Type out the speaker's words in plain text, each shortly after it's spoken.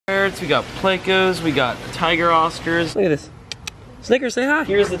we got Plecos, we got Tiger Oscars. Look at this. Snickers, say hi.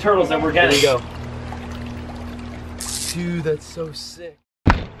 Here's the turtles that we're getting. There you go. Dude, that's so sick.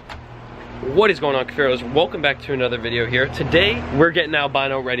 What is going on, Cuffaros? Welcome back to another video here. Today, we're getting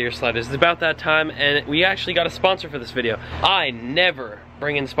Albino Red-Ear sliders. It's about that time, and we actually got a sponsor for this video. I never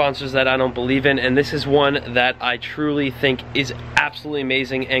bring in sponsors that I don't believe in, and this is one that I truly think is absolutely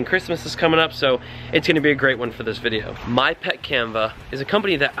amazing, and Christmas is coming up, so it's gonna be a great one for this video. My Pet Canva is a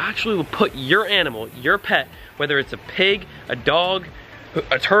company that actually will put your animal, your pet, whether it's a pig, a dog,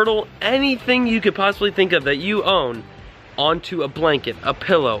 a turtle, anything you could possibly think of that you own, onto a blanket, a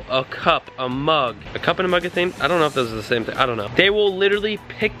pillow, a cup, a mug. A cup and a mug, I think? I don't know if those are the same thing. I don't know. They will literally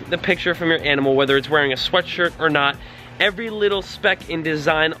pick the picture from your animal, whether it's wearing a sweatshirt or not. Every little speck in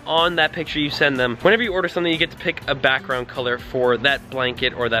design on that picture you send them. Whenever you order something, you get to pick a background color for that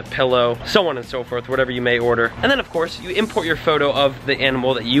blanket or that pillow, so on and so forth, whatever you may order. And then, of course, you import your photo of the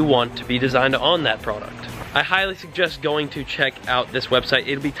animal that you want to be designed on that product. I highly suggest going to check out this website.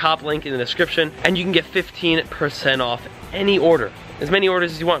 It'll be top link in the description, and you can get 15% off any order. As many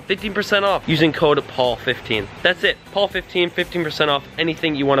orders as you want, 15% off using code Paul15. That's it, Paul15, 15% off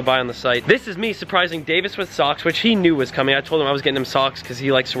anything you want to buy on the site. This is me surprising Davis with socks, which he knew was coming. I told him I was getting him socks because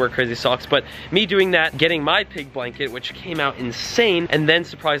he likes to wear crazy socks, but me doing that, getting my pig blanket, which came out insane, and then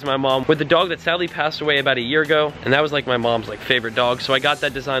surprising my mom with the dog that sadly passed away about a year ago, and that was like my mom's favorite dog, so I got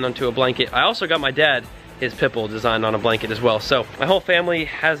that design onto a blanket. I also got my dad his pit bull designed on a blanket as well. So my whole family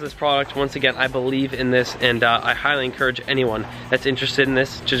has this product. Once again, I believe in this, and I highly encourage anyone that's interested in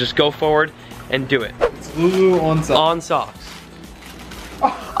this to just go forward and do it. It's Lulu on socks. On socks.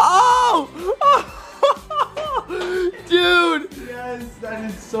 Oh! Dude! Yes, that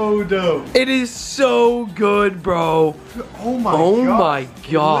is so dope. It is so good, bro. Oh my Oh gosh. my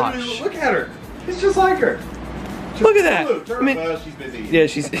gosh. Literally, look at her. It's just like her. Look at that. Lulu, turn around. She's busy. Yeah,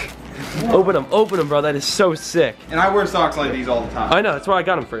 she's... Open them, bro. That is so sick. And I wear socks like these all the time. I know, that's why I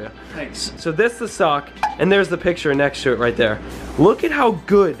got them for you. Thanks. So this is the sock, and there's the picture next to it right there. Look at how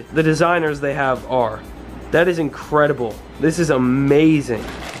good the designers they have are. That is incredible. This is amazing.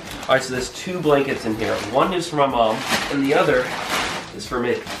 All right, so there's two blankets in here. One is for my mom, and the other is for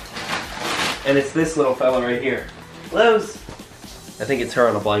me. And it's this little fella right here. Lowe's. I think it's her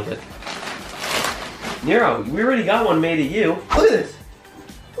on a blanket. Nero, we already got one made of you. Look at this.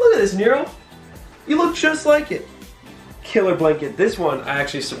 Look at this, Nero. You look just like it. Killer blanket. This one I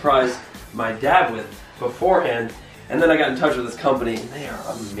actually surprised my dad with beforehand, and then I got in touch with this company, and they are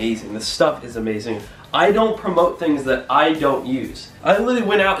amazing. The stuff is amazing. I don't promote things that I don't use. I literally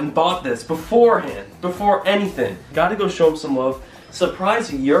went out and bought this beforehand, before anything. Gotta go show them some love.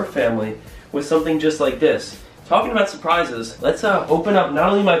 Surprising your family with something just like this. Talking about surprises, let's open up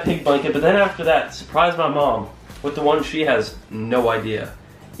not only my pig blanket, but then after that, surprise my mom with the one she has no idea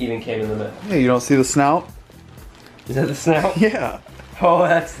even came in the mail. Hey, you don't see the snout? Is that the snout? Yeah. Oh,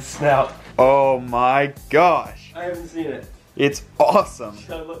 that's the snout. Oh my gosh. I haven't seen it. It's awesome.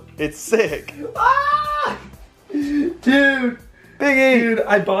 Should I look? It's sick. Ah! Dude. Biggie. Dude,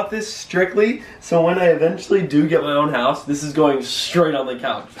 I bought this strictly so when I eventually do get my own house, this is going straight on the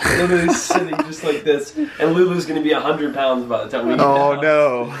couch. Literally sitting just like this, and Lulu's gonna be 100 pounds by the time we get Oh out.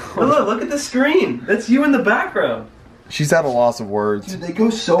 no. But look at the screen. That's you in the background. She's at a loss of words. Dude, they go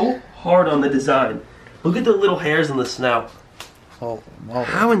so hard on the design. Look at the little hairs on the snout. Oh, no.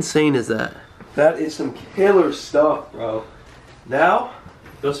 How insane is that? That is some killer stuff, bro. Now,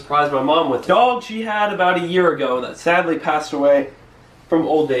 go surprise my mom with a dog she had about a year ago that sadly passed away from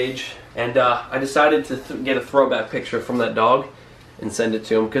old age. And I decided to get a throwback picture from that dog and send it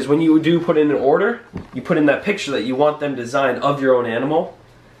to him. Because when you do put in an order, you put in that picture that you want them designed of your own animal.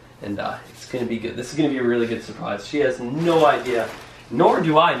 And it's gonna be good. This is gonna be a really good surprise. She has no idea, nor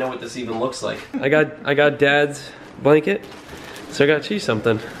do I know what this even looks like. I got Dad's blanket, so I got you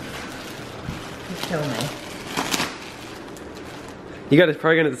something. Show me. You gotta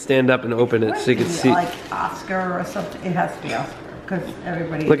probably gonna stand up and open it so you can see. Like Oscar or something. It has to be Oscar because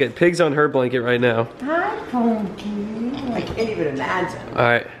everybody. Look at Pig's on her blanket right now. Hi, Punky. I can't even imagine. All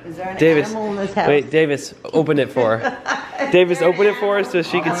right. Is there an Davis, animal in this house? wait, Davis, open it for her. Davis, open it for her so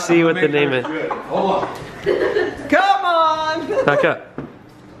she can see what the name is. Hold on. Come on! Back up.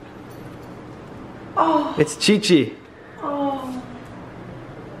 Oh. It's Chi-Chi. Oh.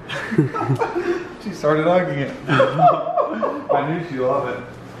 She started hugging it. I knew she'd love it.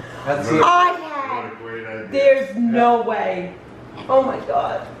 That's it. I had. There's no way. Oh my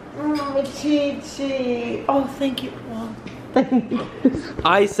God. Chi-Chi. Oh, thank you. Oh, thank you.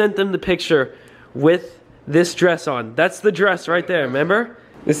 I sent them the picture with this dress on. That's the dress right there, remember?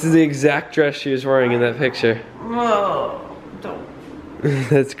 This is the exact dress she was wearing in that picture. Oh, don't.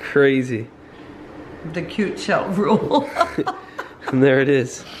 That's crazy. The cute shell rule. And there it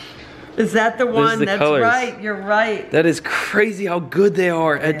is. Is that the one? The That's colors. right, you're right. That is crazy how good they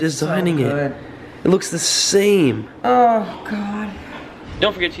are at designing it. It looks the same. Oh, God.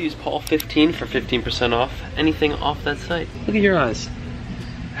 Don't forget to use Paul15 for 15% off anything off that site. Look at your eyes.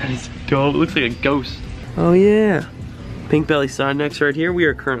 That is dope. It looks like a ghost. Oh yeah. Pink belly side necks right here. We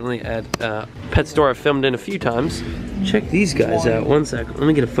are currently at pet store I've filmed in a few times. Check these guys out. One second. Let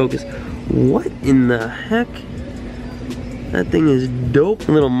me get a focus. What in the heck? That thing is dope.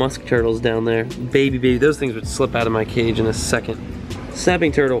 Little musk turtles down there. Baby. Those things would slip out of my cage in a second.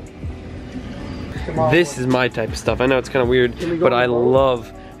 Snapping turtle. This is my type of stuff. I know it's kind of weird, but I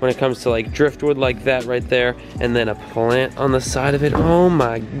love when it comes to like driftwood like that right there, and then a plant on the side of it. Oh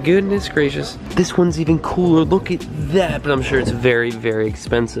my goodness gracious. This one's even cooler. Look at that, but I'm sure it's very, very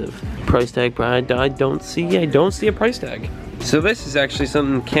expensive. Price tag, I don't see a price tag. So this is actually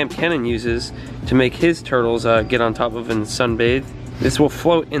something Camp Canon uses to make his turtles get on top of and sunbathe. This will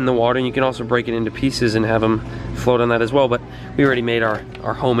float in the water, and you can also break it into pieces and have them float on that as well, but we already made our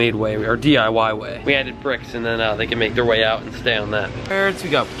homemade way, our DIY way. We added bricks, and then they can make their way out and stay on that. Birds, we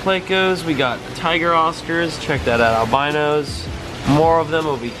got plecos, we got tiger oscars, check that out, albinos. More of them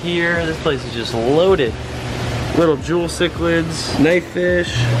over here. This place is just loaded. Little jewel cichlids,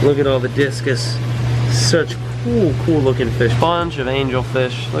 knifefish, look at all the discus. Such cool looking fish. Bunch of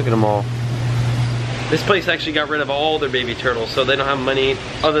angelfish, look at them all. This place actually got rid of all their baby turtles, so they don't have money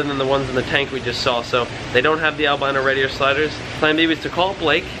other than the ones in the tank we just saw, so they don't have the albino red ear sliders. Plan B was to call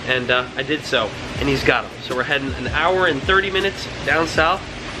Blake, and I did so, and he's got them. So we're heading an hour and 30 minutes down south,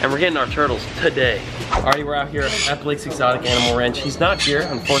 and we're getting our turtles today. Alrighty, we're out here at Blake's Exotic Animal Ranch. He's not here,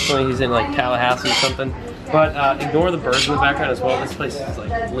 unfortunately. He's in like Tallahassee or something, but ignore the birds in the background as well. This place is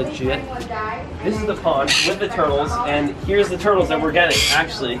like legit. This is the pond with the turtles, and here's the turtles that we're getting,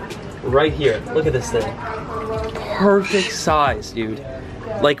 actually. Right here, look at this thing. Perfect size, dude.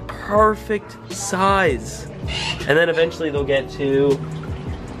 Like perfect size. And then eventually they'll get to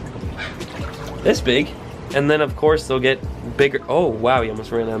this big. And then of course they'll get bigger. Oh wow, he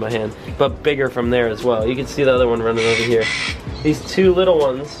almost ran out of my hand. But bigger from there as well. You can see the other one running over here. These two little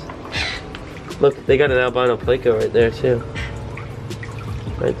ones. Look, they got an albino pleco right there too.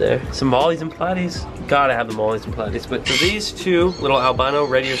 Right there. Some mollies and platies. Gotta have the mollies and platies. But these two little albino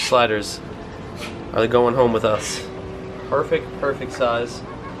red ear sliders are going home with us. Perfect size.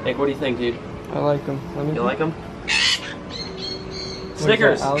 Nick, what do you think, dude? I like them. You like them?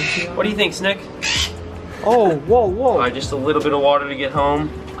 Snickers. What do you think, Snick? Oh, whoa. Alright, just a little bit of water to get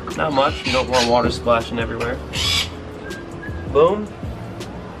home. Not much. You don't want water splashing everywhere. Boom.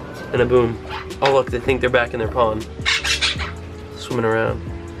 And a boom. Oh look, they think they're back in their pond. Swimming around.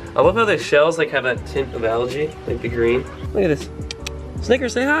 I love how their shells like have that tint of algae, like the green. Look at this.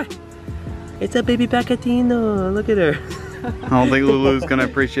 Snickers, say hi. It's a baby Pacatino. Look at her. I don't think Lulu's gonna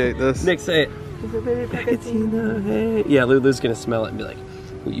appreciate this. Nick, say it. It's a baby Pacatino. Hey. Yeah, Lulu's gonna smell it and be like,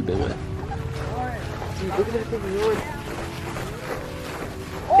 "Who you been with?" Dude, look at that thing going.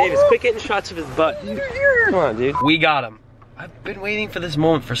 Davis, quit getting shots of his butt. Come on, dude. We got him. I've been waiting for this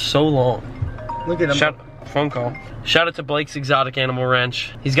moment for so long. Look at him. Phone call. Shout out to Blake's Exotic Animal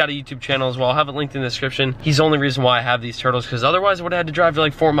Ranch. He's got a YouTube channel as well. I'll have it linked in the description. He's the only reason why I have these turtles, because otherwise I would have had to drive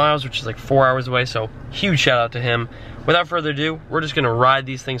like 4 miles, which is like 4 hours away. So huge shout out to him. Without further ado, we're just gonna ride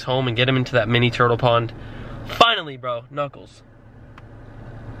these things home and get them into that mini turtle pond. Finally, bro, Knuckles.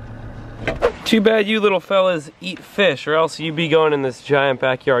 Too bad you little fellas eat fish, or else you'd be going in this giant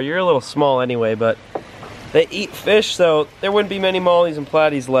backyard. You're a little small anyway, but they eat fish, so there wouldn't be many mollies and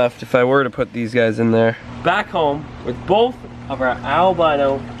platies left if I were to put these guys in there. Back home with both of our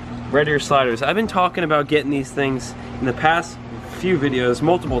albino red ear sliders. I've been talking about getting these things in the past few videos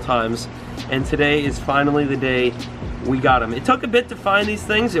multiple times, and today is finally the day we got them. It took a bit to find these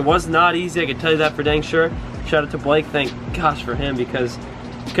things. It was not easy, I can tell you that for dang sure. Shout out to Blake, thank gosh for him, because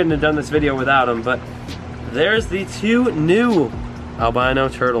couldn't have done this video without him. But there's the two new albino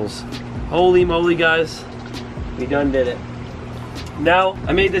turtles. Holy moly, guys. We done did it. Now,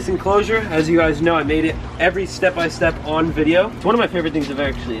 I made this enclosure. As you guys know, I made it every step-by-step on video. It's one of my favorite things I've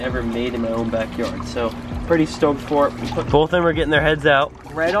actually ever made in my own backyard. So, pretty stoked for it. Both of them are getting their heads out.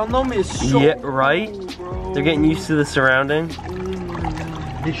 Red on them is so yeah, right? Bro. They're getting used to the surrounding.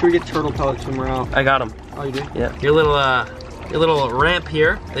 Make sure you get turtle pellets somewhere out. I got them. Oh, you did? Yeah. Your little ramp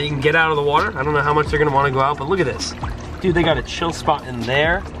here that you can get out of the water. I don't know how much they're gonna want to go out, but look at this. Dude, they got a chill spot in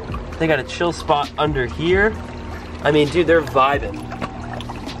there. They got a chill spot under here. I mean, dude, they're vibing.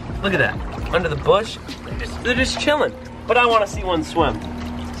 Look at that. Under the bush, they're just chilling. But I want to see one swim.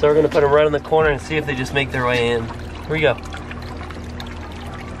 So we're gonna put them right in the corner and see if they just make their way in. Here we go.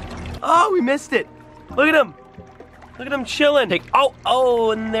 Oh, we missed it. Look at him. Look at him chilling.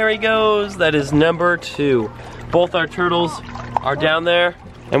 Oh, and there he goes. That is number 2. Both our turtles are down there.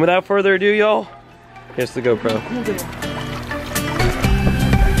 And without further ado, y'all, here's the GoPro.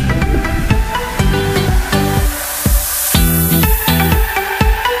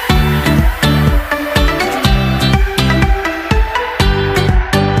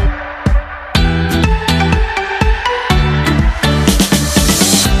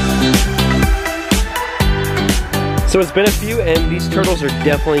 So it's been a few, and these turtles are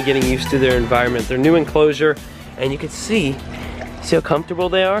definitely getting used to their environment. Their new enclosure, and you can see how comfortable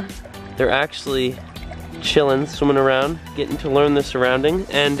they are? They're actually chilling, swimming around, getting to learn the surrounding,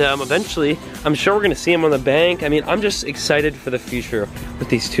 and eventually, I'm sure we're gonna see them on the bank. I mean, I'm just excited for the future with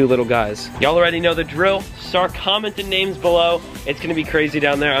these 2 little guys. Y'all already know the drill. Start commenting names below. It's gonna be crazy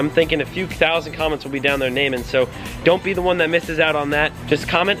down there. I'm thinking a few thousand comments will be down there naming, so don't be the one that misses out on that. Just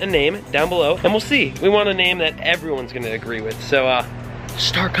comment a name down below, and we'll see. We want a name that everyone's gonna agree with, so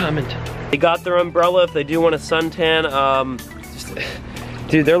start commenting. They got their umbrella if they do want a suntan.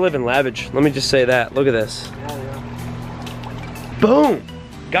 Dude, they're living lavish. Let me just say that. Look at this. Boom!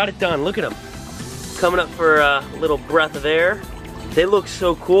 Got it done. Look at them. Coming up for a little breath of air. They look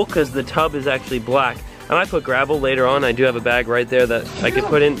so cool because the tub is actually black. I might put gravel later on. I do have a bag right there that I could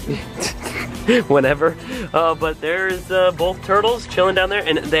put in whenever. But there's both turtles chilling down there.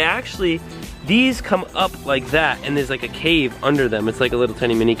 And they actually, these come up like that. And there's like a cave under them. It's like a little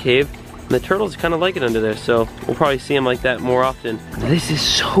tiny mini cave. And the turtles kind of like it under there, so we'll probably see them like that more often. This is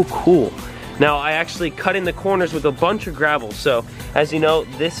so cool. Now, I actually cut in the corners with a bunch of gravel, so as you know,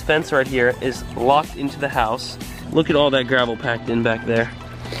 this fence right here is locked into the house. Look at all that gravel packed in back there.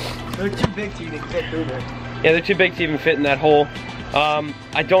 They're too big to even fit through there. Yeah, they're too big to even fit in that hole.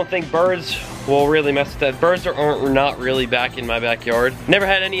 I don't think birds will really mess with that. Birds are not really back in my backyard. Never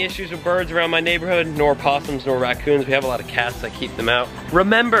had any issues with birds around my neighborhood, nor possums, nor raccoons. We have a lot of cats that keep them out.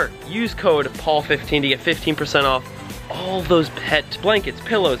 Remember, use code Paul15 to get 15% off all those pet blankets,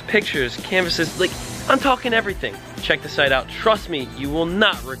 pillows, pictures, canvases, like, I'm talking everything. Check the site out. Trust me, you will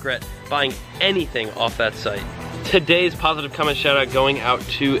not regret buying anything off that site. Today's positive comment shout out going out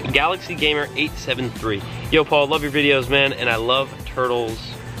to Galaxy Gamer 873. Yo, Paul, love your videos, man, and I love turtles.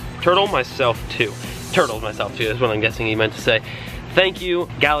 Turtles myself too, is what I'm guessing he meant to say. Thank you,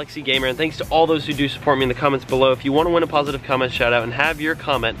 Galaxy Gamer, and thanks to all those who do support me in the comments below. If you want to win a positive comment shout out and have your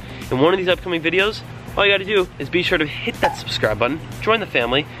comment in one of these upcoming videos, all you gotta do is be sure to hit that subscribe button, join the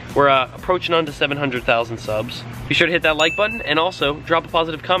family. We're approaching on to 700,000 subs. Be sure to hit that like button and also drop a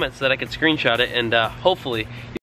positive comment so that I can screenshot it and hopefully